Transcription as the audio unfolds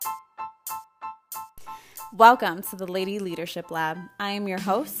Welcome to the Lady Leadership Lab. I am your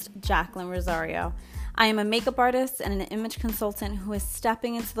host, Jacqueline Rosario. I am a makeup artist and an image consultant who is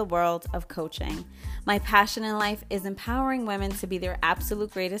stepping into the world of coaching. My passion in life is empowering women to be their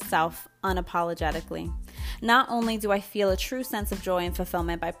absolute greatest self unapologetically. Not only do I feel a true sense of joy and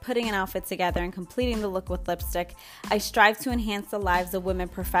fulfillment by putting an outfit together and completing the look with lipstick, I strive to enhance the lives of women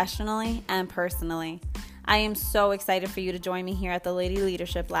professionally and personally. I am so excited for you to join me here at the Lady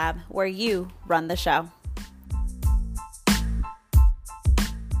Leadership Lab, where you run the show.